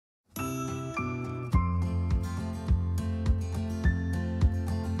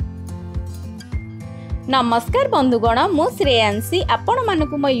नमस्कार बंधुगण मु श्रेयांसी आपण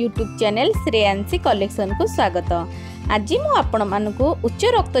मानकु मो यूट्यूब चैनल श्रेयांसी कलेक्शन को स्वागत। आज मु आपण मानकु उच्च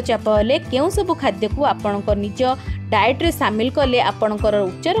रक्तचाप हेले केउ सब खाद्य को आपण निज डाएट रे शामिल कले आपणकर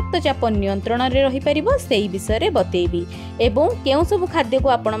उच्च रक्तचाप नियंत्रण रे रही परिबो सेही विषय रे बतेइबी एवं केउ सब खाद्य को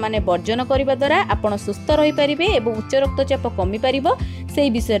आपण माने वर्जन करिबा द्वारा आपण सुस्थ रही परिबे एवं उच्च रक्तचाप कमी परिबो सेही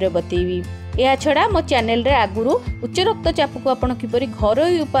विषय रे बतेइबी। या छड़ा मो चैनल रे आगुरु उच्च रक्तचाप को आपण किपरि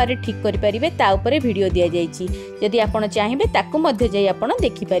घरोई उपाय ठीक करि परिबे ता ऊपर वीडियो दिया जायछि। यदि आपण चाहिबे ताकू मध्ये जाई आपण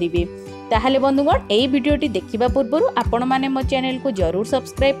देखि परिबे। ताहले बंधुगण एई वीडियोटी देखिबा पूर्वरु आपण माने मो चैनल को जरूर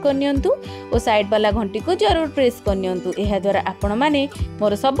सब्सक्राइब करनियंतु और साइड वाला घंटी को जरूर प्रेस करनियंतु। एहा द्वारा आपण माने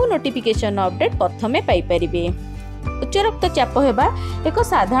मोर सब नोटिफिकेशन अपडेट प्रथमे पाई परिबे। उच्च रक्तचाप हेबा एक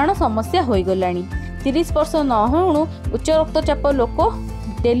साधारण समस्या होई गलानी। 30 वर्ष न होणु उच्च रक्तचाप लोक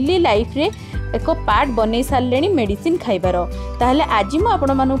डेली लाइफ रे एक पार्ट बनै सारले मेडिसिन खाइबार। ताहले आज मु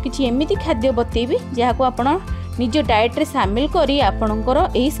आपण मानु किछि एमिति खाद्य बतेबी जहा को आपण निज डाएट रे शामिल करी आपणकर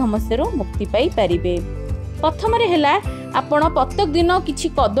एही समस्या रो मुक्ति पाई परिबे। प्रथम रे हेला आपण प्रत्येक दिन किछि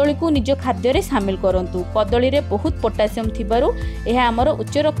कदली को निज खाद्य रे शामिल करंतु। कदली रे बहुत पोटासियम थिबारु एहा हमर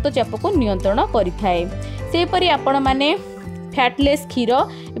उच्च रक्तचाप को नियंत्रण करिथाए। से परि आपण माने फैटलेस क्षीर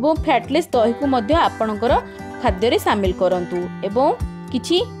एवं फैटलेस दही को मध्य आपणकर खाद्य रे शामिल करंतु एवं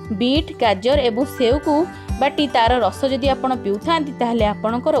किछि बीट गाजर एवं सेव को बाटी तार रस जदि आपण पिउथांती ताहले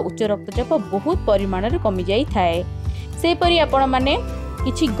आपणकर उच्च रक्तचाप बहुत परिमाण रे कमी जाई थाए। से परि आपण माने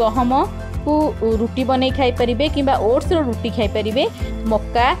किछि गहम को रुटी बनै खाइ परिबे किबा ओट्स रो रुटी खाइ परिबे।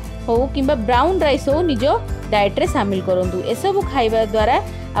 मक्का हो किबा ब्राउन राइस हो निज डाएट रे शामिल करंतु। ए सब खाइबा द्वारा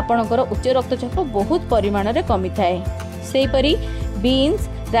आपणकर उच्च रक्तचाप बहुत परिमाण रे कमी थाए। सेही परि बीन्स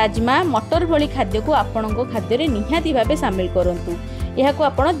राजमा मटर भली खाद्य को आपणको खाद्य रे निहाती भाबे शामिल करंतु। यह को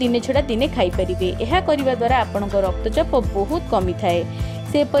आपण दिने छड़ा दिने खाई परिबे। यह करिबा द्वारा आपणको रक्तचाप बहुत कमी थाए।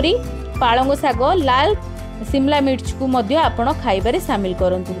 से परि पालंग साग लाल शिमला मिर्च को मध्य आपण खाइबारे शामिल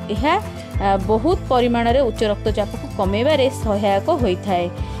करंतु। यह बहुत परिमाण रे उच्च रक्तचाप को कमेबारे सहायक होई थाए।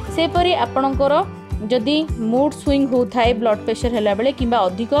 से परि आपणकर जदि मूड स्विंग होथाए ब्लड प्रेशर हैला बेले किंबा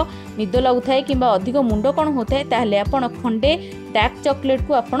अधिक निद लागुथाए किंबा अधिक मुंड कण होथाए ताहले आपण खंडे डार्क चॉकलेट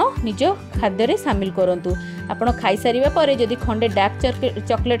को आपण निज खाद्य रे शामिल करंतु। आपण खाई सारिबा परे जदि खंडे डार्क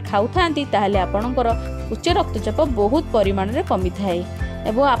चॉकलेट खाउथांती ताहले आपणकर उच्च रक्तचाप बहुत परिमाण रे कमी थाए।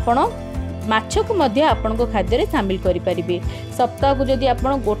 एवं आपण माछ को मध्य आपणको खाद्य रे शामिल करि परिबे। सप्ताह को जदि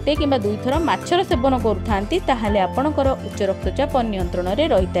आपण गोटे किंबा दुई थर माछर सेवन करूथांती ताहले आपणकर उच्च रक्तचाप नियंत्रण रे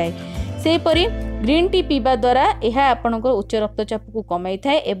रहिताए। से परि ग्रीन टी पीवा द्वारा यह आपणकर उच्च रक्तचाप को कमाई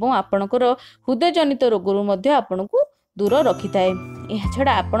थाए एवं आपणकर हृदय जनित रोगरु मध्य आपणको दूर रखि थाए। यह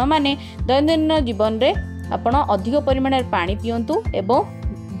छडा आपण माने दैनंदिन जीवन रे आपण अधिक परिमाण रे पानी पियंतु एवं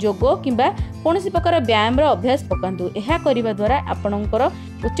जोग किंबा कोनोसी प्रकार व्यायाम रो अभ्यास पकांतु। यह करिबा द्वारा आपणकर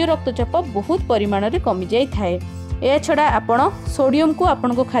उच्च रक्तचाप बहुत परिमाण रे कमी जाई थाए। ए छडा आपण सोडियम को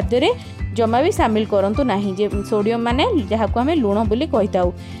आपणको खाद्य रे जमा भी शामिल करंतु नाही। जे सोडियम माने जहा को हमें लूण बोली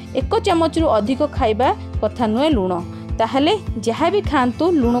कहिताउ। 1 चमच रु अधिक खाइबा कथा नुए लूण। ताहले जहा भी खांतु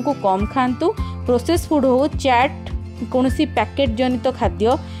लूण को कम खांतु। प्रोसेस फूड हो चाट कोनोसी पैकेट जनित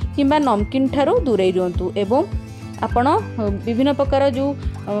खाद्य किंबा नमकीन ठारू दूरे रहंतु एवं आपण विभिन्न प्रकार जो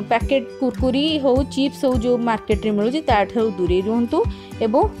पैकेट कुरकुरी हो चिप्स हो जो मार्केट रे मिलुची ता ठारू दूरे रहंतु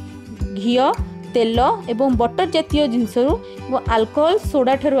एवं घी तेल एवं बटर जातीय जिनसरू अल्कोहल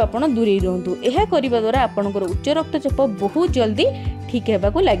सोडा ठारू आपण दूरे रहंतु। यह करिबा द्वारा आपणकर उच्च रक्तचाप बहुत जल्दी ठीक हेबा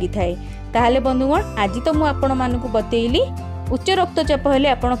को लागि थाए। ताहले बंधुगण आज तो मु आपण मानकु बतेइली उच्च रक्तचाप हेले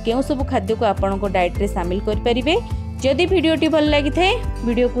आपण केउ सब खाद्य को आपणको डाएट रे शामिल करि परिबे। जदि वीडियोटी भल लागि थाए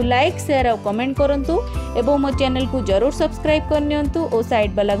वीडियो को लाइक शेयर और कमेंट करंतु एवं मो चैनल को जरूर सब्सक्राइब करनियंतु और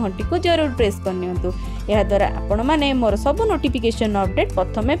साइड वाला घंटी को जरूर प्रेस करनियंतु। यह द्वारा आपण माने मोर सब नोटिफिकेशन अपडेट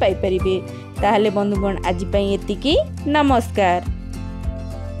प्रथमे पाई परिबे। ताहले बंधुगण आज पई एतिकी नमस्कार।